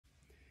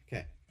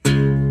Okay.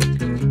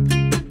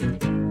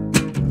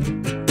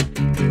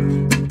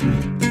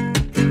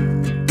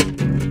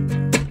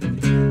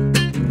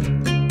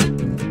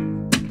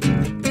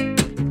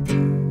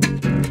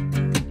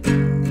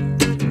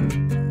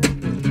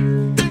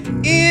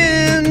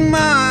 In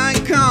my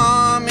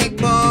comic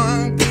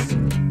books,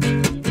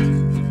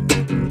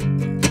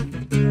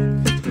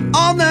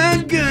 all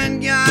the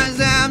good guys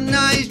have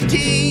nice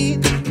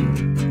teeth.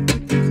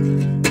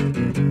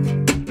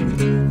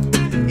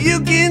 You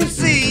can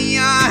see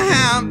I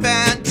have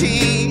bad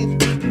teeth,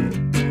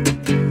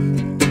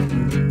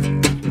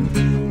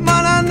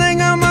 but I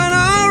think I'm an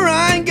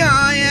alright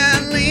guy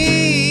at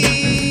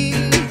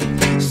least.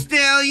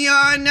 Still,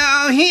 you're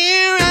no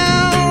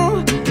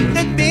hero.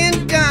 There's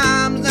been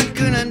times I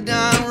could have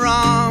done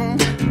wrong,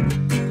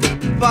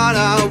 but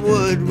I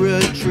would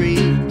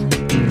retreat.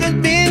 There's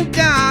been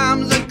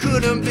times I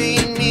could have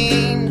been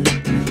mean,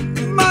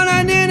 but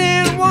I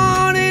didn't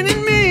want it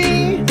in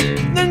me.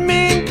 There's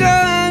been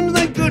times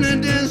I could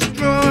have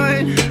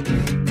destroyed,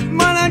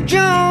 but I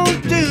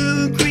chose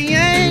to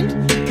create.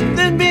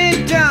 There's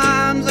been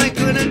times I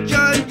could have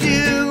judged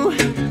you,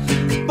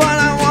 but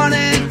I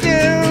wanted to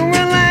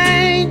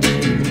relate.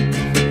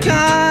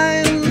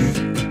 Times,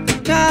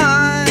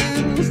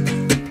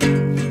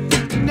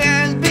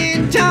 there's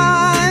been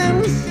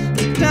times.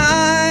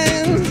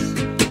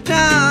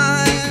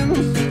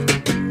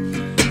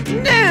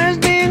 There's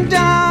been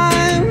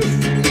times.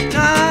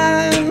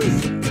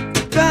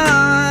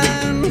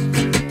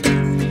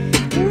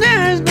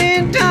 There's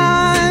been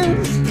times.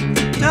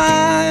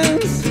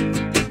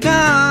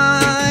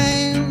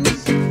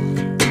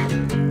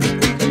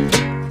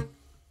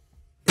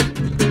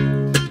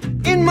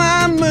 In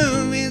my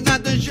movies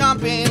at the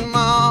shopping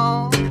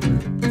mall,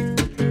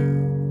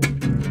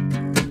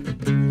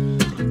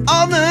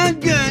 all the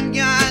good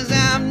guys